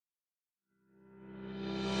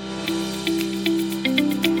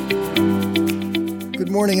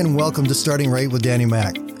Good morning and welcome to Starting Right with Danny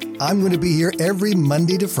Mac. I'm going to be here every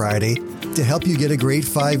Monday to Friday to help you get a great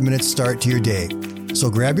 5-minute start to your day. So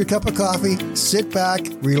grab your cup of coffee, sit back,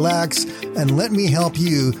 relax, and let me help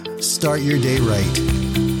you start your day right.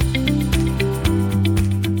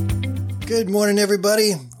 Good morning,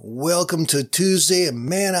 everybody. Welcome to Tuesday. And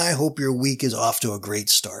man, I hope your week is off to a great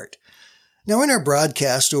start. Now, in our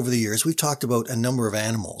broadcast over the years, we've talked about a number of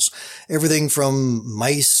animals. Everything from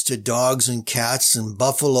mice to dogs and cats and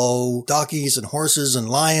buffalo, donkeys and horses and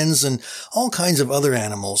lions and all kinds of other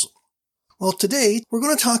animals. Well, today, we're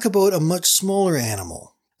going to talk about a much smaller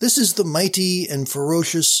animal. This is the mighty and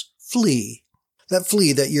ferocious flea. That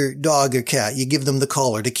flea that your dog or cat, you give them the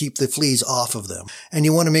collar to keep the fleas off of them. And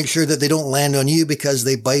you want to make sure that they don't land on you because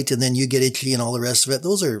they bite and then you get itchy and all the rest of it.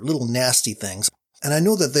 Those are little nasty things. And I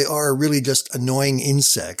know that they are really just annoying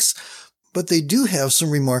insects, but they do have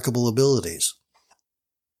some remarkable abilities.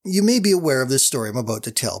 You may be aware of this story I'm about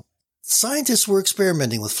to tell. Scientists were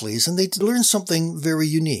experimenting with fleas and they learned something very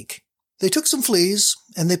unique. They took some fleas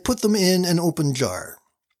and they put them in an open jar.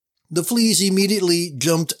 The fleas immediately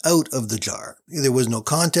jumped out of the jar. There was no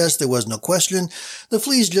contest, there was no question. The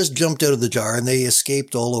fleas just jumped out of the jar and they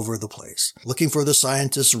escaped all over the place, looking for the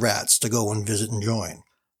scientists' rats to go and visit and join.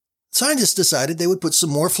 Scientists decided they would put some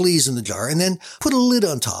more fleas in the jar and then put a lid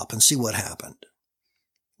on top and see what happened.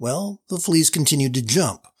 Well, the fleas continued to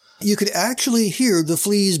jump. You could actually hear the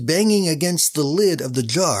fleas banging against the lid of the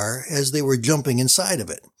jar as they were jumping inside of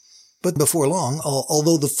it. But before long,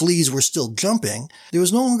 although the fleas were still jumping, there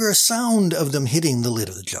was no longer a sound of them hitting the lid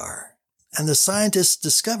of the jar. And the scientists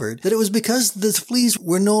discovered that it was because the fleas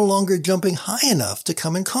were no longer jumping high enough to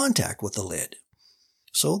come in contact with the lid.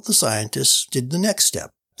 So the scientists did the next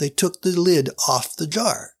step. They took the lid off the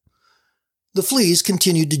jar. The fleas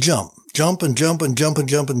continued to jump and jump and jump and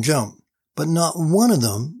jump and jump, but not one of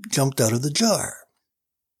them jumped out of the jar.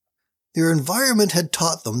 Their environment had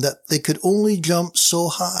taught them that they could only jump so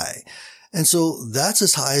high, and so that's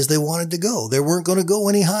as high as they wanted to go. They weren't going to go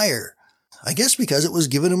any higher. I guess because it was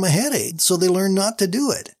giving them a headache, so they learned not to do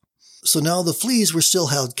it. So now the fleas were still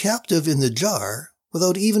held captive in the jar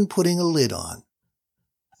without even putting a lid on.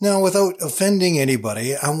 Now, without offending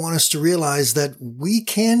anybody, I want us to realize that we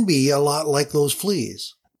can be a lot like those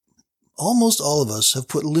fleas. Almost all of us have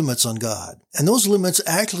put limits on God, and those limits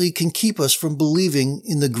actually can keep us from believing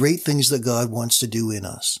in the great things that God wants to do in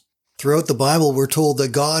us. Throughout the Bible, we're told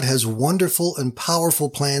that God has wonderful and powerful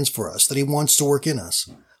plans for us, that He wants to work in us.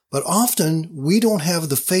 But often, we don't have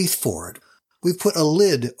the faith for it. We've put a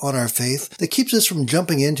lid on our faith that keeps us from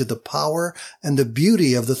jumping into the power and the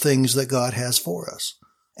beauty of the things that God has for us.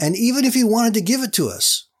 And even if He wanted to give it to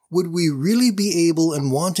us, would we really be able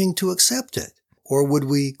and wanting to accept it? Or would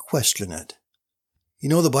we question it? You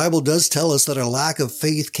know, the Bible does tell us that our lack of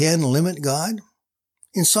faith can limit God.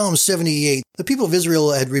 In Psalm 78, the people of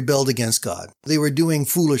Israel had rebelled against God. They were doing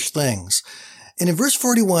foolish things. And in verse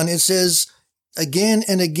 41, it says, again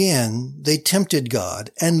and again they tempted God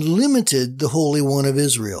and limited the Holy One of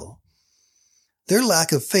Israel. Their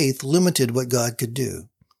lack of faith limited what God could do.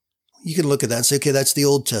 You can look at that and say, okay, that's the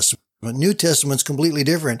Old Testament. New Testament's completely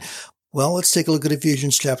different. Well, let's take a look at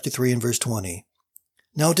Ephesians chapter 3 and verse 20.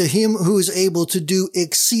 Now to Him who is able to do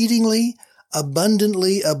exceedingly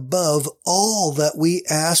abundantly above all that we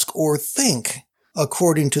ask or think,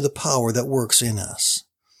 according to the power that works in us.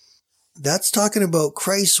 That's talking about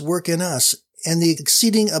Christ's work in us and the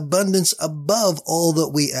exceeding abundance above all that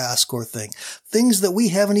we ask or think. Things that we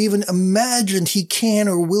haven't even imagined He can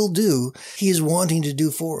or will do, He is wanting to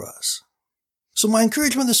do for us. So my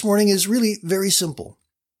encouragement this morning is really very simple.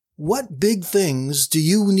 What big things do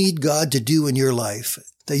you need God to do in your life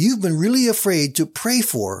that you've been really afraid to pray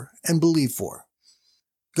for and believe for?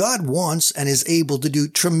 God wants and is able to do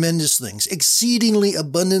tremendous things, exceedingly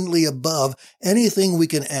abundantly above anything we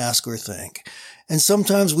can ask or think. And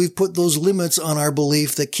sometimes we've put those limits on our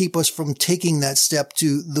belief that keep us from taking that step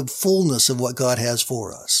to the fullness of what God has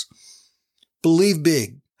for us. Believe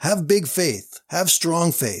big. Have big faith. Have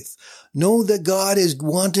strong faith. Know that God is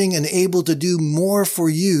wanting and able to do more for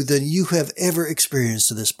you than you have ever experienced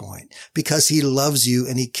to this point, because He loves you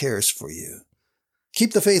and He cares for you.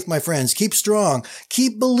 Keep the faith, my friends. Keep strong.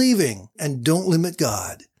 Keep believing, and don't limit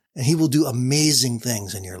God, and He will do amazing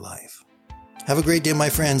things in your life. Have a great day, my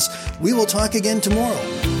friends. We will talk again tomorrow.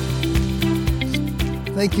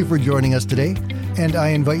 Thank you for joining us today, and I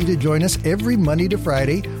invite you to join us every Monday to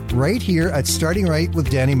Friday right here at Starting Right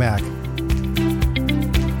with Danny Mac.